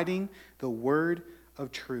dividing the word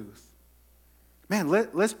of truth. Man,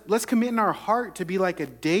 let's commit in our heart to be like a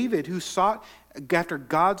David who sought after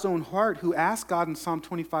God's own heart. Who asked God in Psalm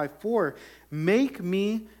 25:4, make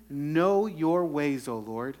me know your ways, O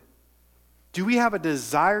Lord. Do we have a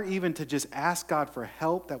desire even to just ask God for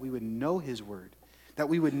help, that we would know his word, that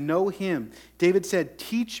we would know him? David said,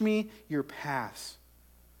 teach me your paths.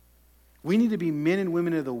 We need to be men and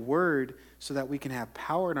women of the word so that we can have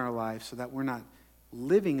power in our lives, so that we're not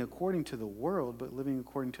living according to the world, but living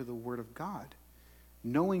according to the word of God.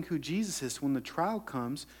 Knowing who Jesus is, when the trial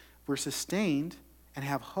comes, we're sustained and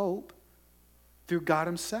have hope through God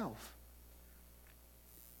himself.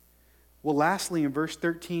 Well, lastly, in verse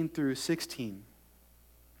 13 through 16,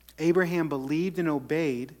 Abraham believed and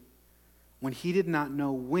obeyed when he did not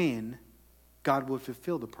know when God would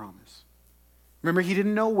fulfill the promise. Remember, he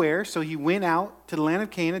didn't know where, so he went out to the land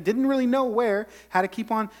of Canaan, didn't really know where, had to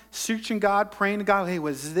keep on searching God, praying to God, hey,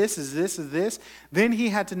 was this, is this, is this? Then he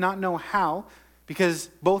had to not know how, because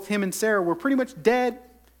both him and Sarah were pretty much dead,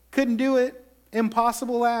 couldn't do it,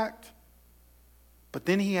 impossible act. But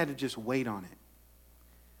then he had to just wait on it.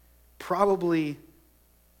 Probably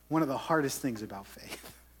one of the hardest things about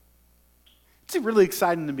faith. It's really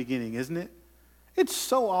exciting in the beginning, isn't it? It's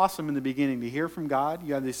so awesome in the beginning to hear from God.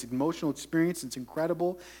 You have this emotional experience. It's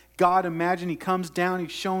incredible. God, imagine he comes down.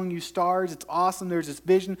 He's showing you stars. It's awesome. There's this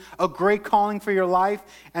vision, a great calling for your life.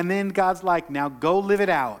 And then God's like, now go live it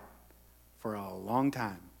out for a long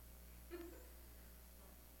time.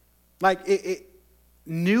 Like,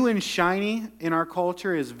 new and shiny in our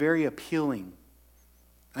culture is very appealing.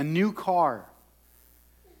 A new car.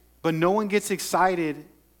 But no one gets excited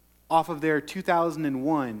off of their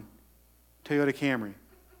 2001 Toyota Camry.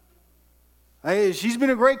 Hey, she's been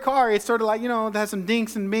a great car. It's sort of like, it has some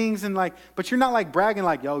dinks and bings and but you're not like bragging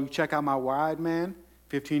like, yo, you check out my ride, man.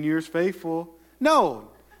 15 years faithful. No.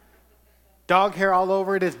 dog hair all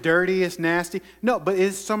over it. It's dirty. It's nasty. No, but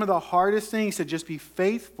it's some of the hardest things to just be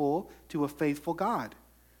faithful to a faithful God.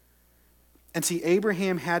 And see,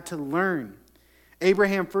 Abraham had to learn.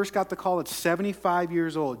 Abraham first got the call at 75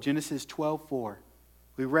 years old, Genesis 12:4.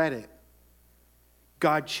 We read it.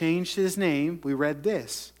 God changed his name. We read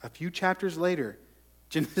this a few chapters later,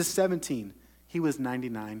 Genesis 17. He was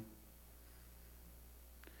 99.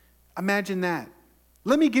 Imagine that.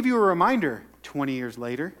 Let me give you a reminder 20 years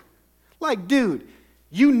later. Like, dude,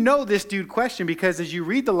 you know this dude questioned because as you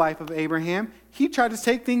read the life of Abraham, he tried to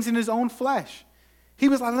take things in his own flesh. He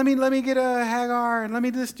was like, let me get a Hagar and let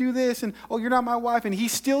me just do this. And, oh, you're not my wife. And he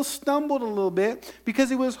still stumbled a little bit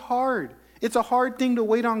because it was hard. It's a hard thing to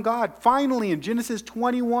wait on God. Finally, in Genesis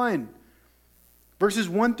 21, verses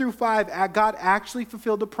 1 through 5, God actually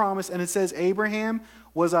fulfilled the promise. And it says Abraham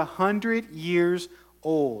was 100 years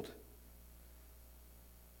old.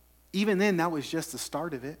 Even then, that was just the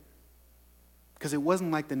start of it. Because it wasn't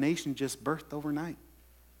like the nation just birthed overnight.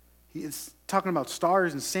 It's talking about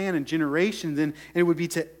stars and sand and generations. And it would be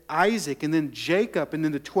to Isaac and then Jacob and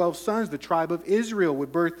then the 12 sons, the tribe of Israel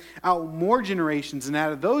would birth out more generations. And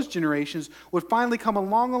out of those generations would finally come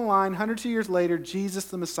along the line, hundreds of years later, Jesus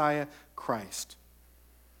the Messiah, Christ.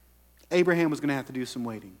 Abraham was going to have to do some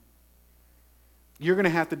waiting. You're going to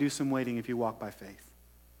have to do some waiting if you walk by faith.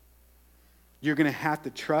 You're going to have to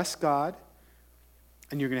trust God,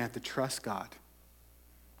 and you're going to have to trust God.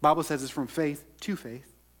 The Bible says it's from faith to faith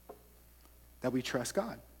that we trust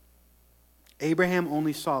God. Abraham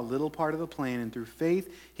only saw a little part of the plan, and through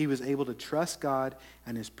faith, he was able to trust God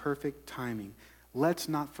and his perfect timing. Let's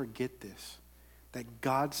not forget this, that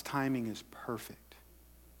God's timing is perfect.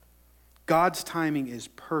 God's timing is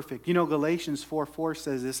perfect. You know, Galatians 4:4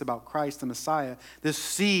 says this about Christ, the Messiah, this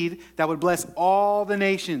seed that would bless all the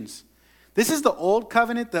nations. This is the old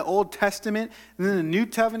covenant, the Old Testament, and then the New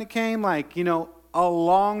Covenant came a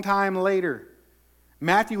long time later.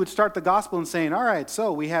 Matthew would start the gospel and saying, all right,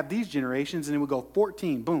 so we have these generations, and it would go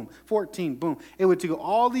 14, boom, 14, boom. It would go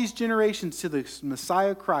all these generations to the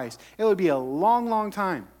Messiah Christ. It would be a long, long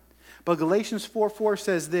time. But Galatians 4:4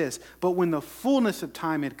 says this, but when the fullness of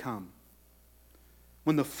time had come,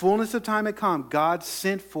 God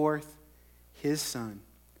sent forth his son,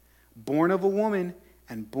 born of a woman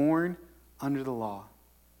and born under the law.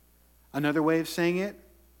 Another way of saying it,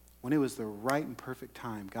 when it was the right and perfect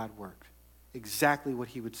time, God worked exactly what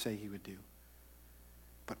he would say he would do.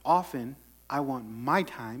 But often, I want my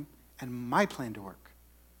time and my plan to work.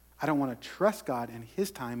 I don't want to trust God and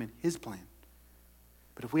his time and his plan.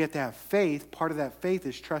 But if we have to have faith, part of that faith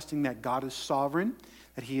is trusting that God is sovereign,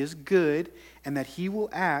 that he is good, and that he will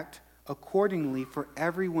act accordingly for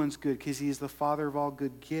everyone's good because he is the Father of all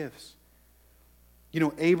good gifts. You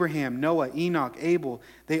know, Abraham, Noah, Enoch, Abel,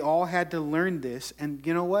 they all had to learn this. And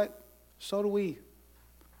you know what? So do we.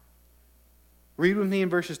 Read with me in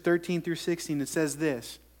verses 13 through 16. It says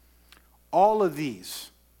this, all of these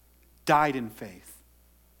died in faith.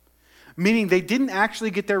 Meaning they didn't actually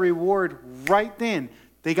get their reward right then.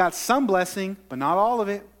 They got some blessing, but not all of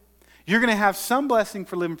it. You're going to have some blessing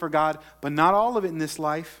for living for God, but not all of it in this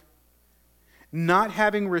life. Not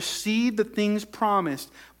having received the things promised,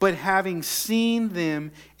 but having seen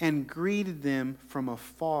them and greeted them from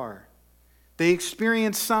afar. They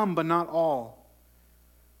experienced some, but not all.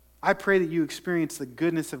 I pray that you experience the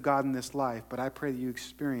goodness of God in this life, but I pray that you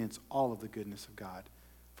experience all of the goodness of God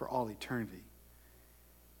for all eternity.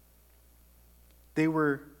 They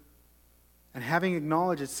were, and having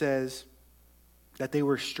acknowledged, it says that they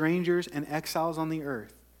were strangers and exiles on the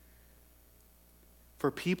earth.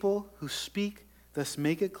 For people who speak, thus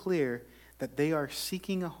make it clear that they are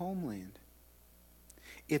seeking a homeland.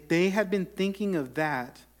 If they had been thinking of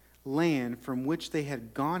that land from which they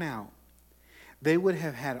had gone out, they would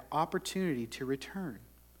have had opportunity to return.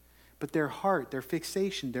 But their heart, their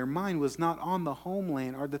fixation, their mind was not on the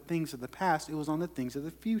homeland or the things of the past. It was on the things of the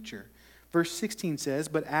future. Verse 16 says,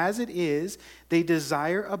 but as it is, they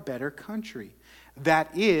desire a better country. That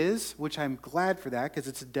is, which I'm glad for that because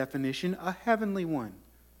it's a definition, a heavenly one.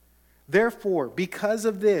 Therefore, because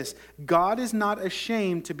of this, God is not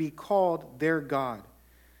ashamed to be called their God,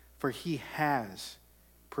 for he has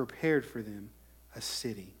prepared for them a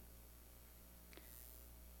city.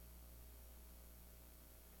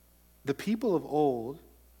 The people of old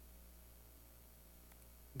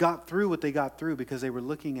got through what they got through because they were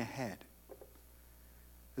looking ahead.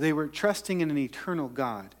 They were trusting in an eternal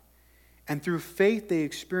God. And through faith, they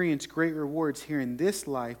experienced great rewards here in this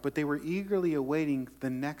life, but they were eagerly awaiting the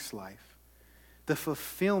next life, the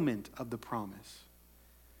fulfillment of the promise.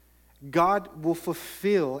 God will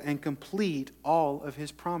fulfill and complete all of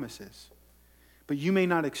his promises. but you may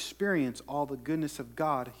not experience all the goodness of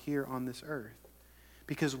God here on this earth,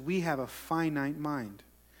 because we have a finite mind.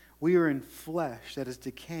 We are in flesh that is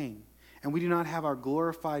decaying, and we do not have our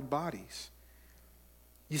glorified bodies.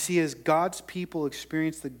 You see, as God's people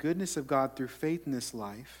experience the goodness of God through faith in this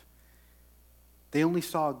life, they only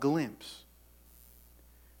saw a glimpse.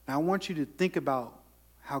 Now, I want you to think about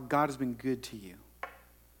how God has been good to you.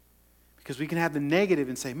 Because we can have the negative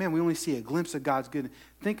and say, man, we only see a glimpse of God's goodness.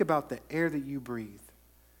 Think about the air that you breathe,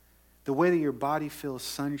 the way that your body feels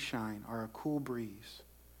sunshine or a cool breeze,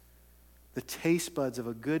 the taste buds of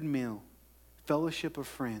a good meal, fellowship of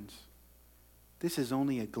friends. This is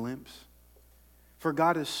only a glimpse. For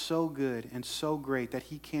God is so good and so great that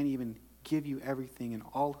he can't even give you everything and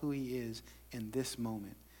all who he is in this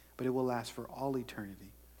moment, but it will last for all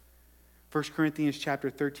eternity. 1 Corinthians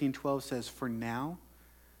chapter 13:12 says, For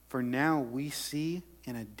now we see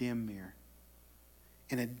in a dim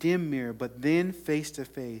mirror, but then face to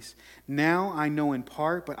face. Now I know in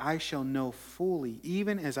part, but I shall know fully,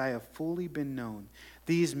 even as I have fully been known.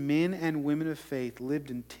 These men and women of faith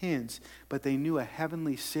lived in tents, but they knew a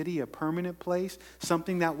heavenly city, a permanent place,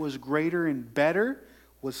 something that was greater and better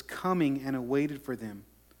was coming and awaited for them.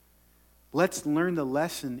 Let's learn the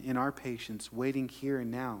lesson in our patience, waiting here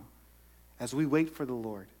and now, as we wait for the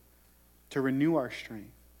Lord to renew our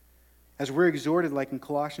strength. As we're exhorted, like in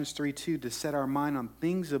Colossians 3:2, to set our mind on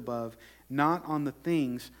things above, not on the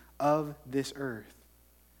things of this earth.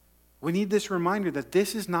 We need this reminder that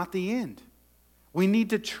this is not the end. We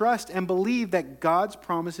need to trust and believe that God's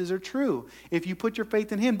promises are true. If you put your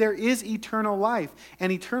faith in him, there is eternal life.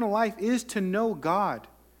 And eternal life is to know God.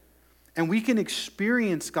 And we can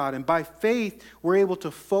experience God. And by faith, we're able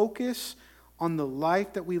to focus on the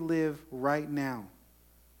life that we live right now.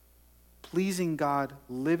 Pleasing God,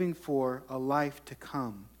 living for a life to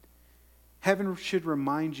come. Heaven should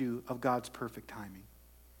remind you of God's perfect timing,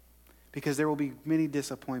 because there will be many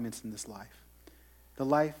disappointments in this life. The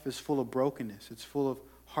life is full of brokenness. It's full of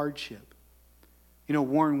hardship. You know,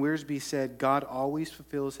 Warren Wiersbe said, God always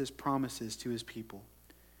fulfills his promises to his people,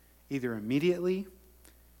 either immediately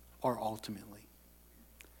or ultimately.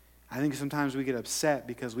 I think sometimes we get upset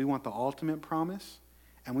because we want the ultimate promise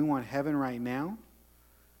and we want heaven right now,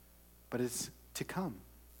 but it's to come.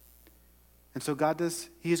 And so God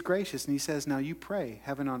he is gracious, and he says, now you pray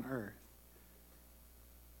heaven on earth.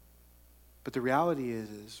 But the reality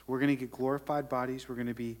is we're going to get glorified bodies. We're going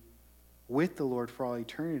to be with the Lord for all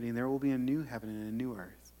eternity, and there will be a new heaven and a new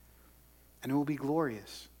earth. And it will be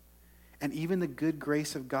glorious. And even the good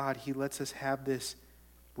grace of God, he lets us have this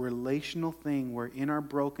relational thing where in our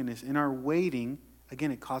brokenness, in our waiting,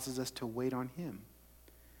 again, it causes us to wait on him.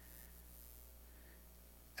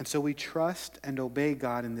 And so we trust and obey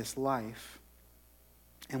God in this life,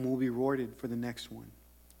 and we'll be rewarded for the next one.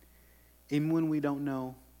 Even when we don't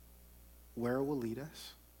know where it will lead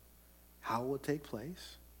us, how it will take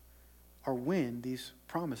place, or when these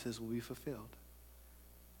promises will be fulfilled.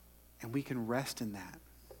 And we can rest in that,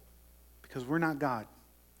 because we're not God,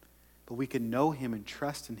 but we can know him and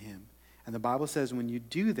trust in him. And the Bible says when you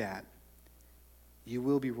do that, you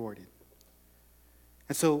will be rewarded.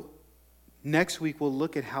 And so next week we'll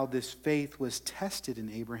look at how this faith was tested in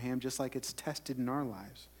Abraham, just like it's tested in our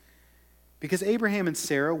lives. Because Abraham and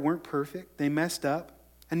Sarah weren't perfect. They messed up.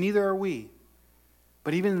 And neither are we.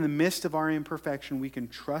 But even in the midst of our imperfection, we can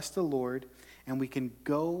trust the Lord, and we can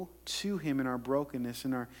go to him in our brokenness,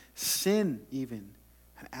 in our sin even,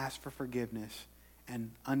 and ask for forgiveness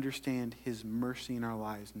and understand his mercy in our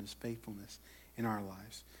lives and his faithfulness in our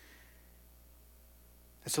lives.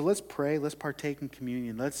 And so let's pray. Let's partake in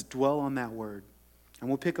communion. Let's dwell on that word. And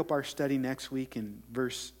we'll pick up our study next week in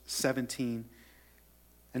verse 17.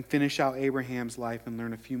 And finish out Abraham's life and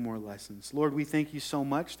learn a few more lessons. Lord, we thank you so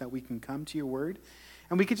much that we can come to your word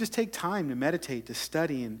and we can just take time to meditate, to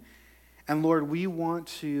study. And Lord, we want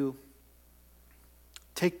to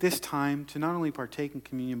take this time to not only partake in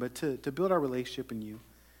communion, but to build our relationship in you,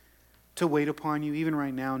 to wait upon you, even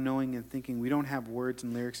right now, knowing and thinking we don't have words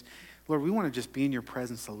and lyrics. Lord, we want to just be in your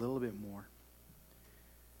presence a little bit more.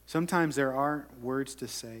 Sometimes there aren't words to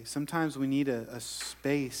say. Sometimes we need a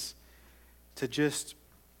space to just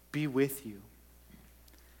be with you.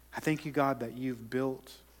 I thank you, God, that you've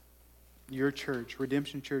built your church,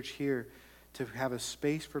 Redemption Church here, to have a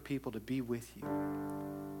space for people to be with you.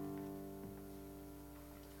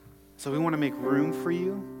 So we want to make room for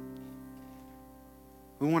you.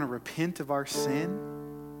 We want to repent of our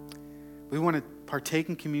sin. We want to partake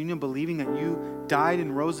in communion, believing that you died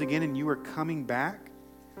and rose again and you are coming back.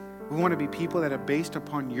 We want to be people that are based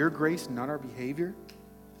upon your grace, not our behavior.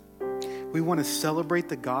 We want to celebrate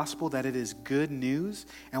the gospel that it is good news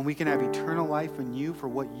and we can have eternal life in you for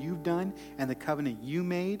what you've done and the covenant you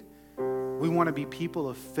made. We want to be people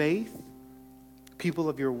of faith, people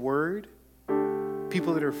of your word,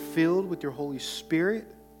 people that are filled with your Holy Spirit,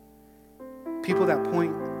 people that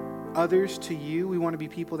point others to you. We want to be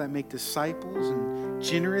people that make disciples and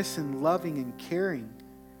generous and loving and caring.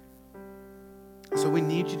 So we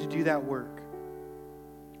need you to do that work.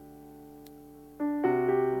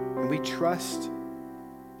 And we trust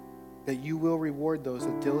that you will reward those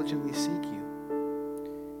that diligently seek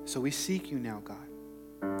you. So we seek you now, God.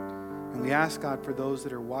 And we ask, God, for those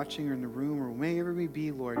that are watching or in the room or wherever we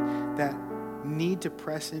be, Lord, that need to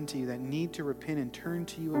press into you, that need to repent and turn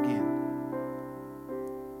to you again.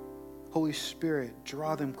 Holy Spirit,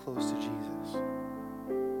 draw them close to Jesus.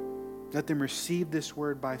 Let them receive this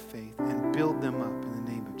word by faith and build them up in the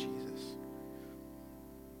name of Jesus.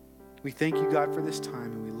 We thank you, God, for this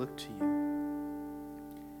time, and we look to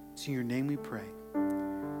you. It's in your name we pray.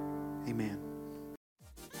 Amen.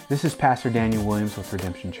 This is Pastor Daniel Williams with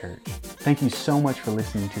Redemption Church. Thank you so much for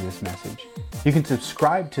listening to this message. You can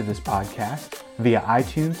subscribe to this podcast via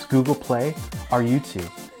iTunes, Google Play, or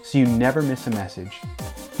YouTube so you never miss a message.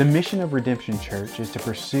 The mission of Redemption Church is to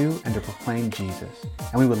pursue and to proclaim Jesus,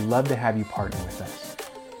 and we would love to have you partner with us.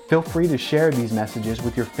 Feel free to share these messages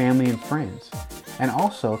with your family and friends. And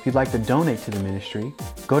also, if you'd like to donate to the ministry,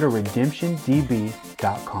 go to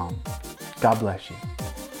redemptiondb.com. God bless you.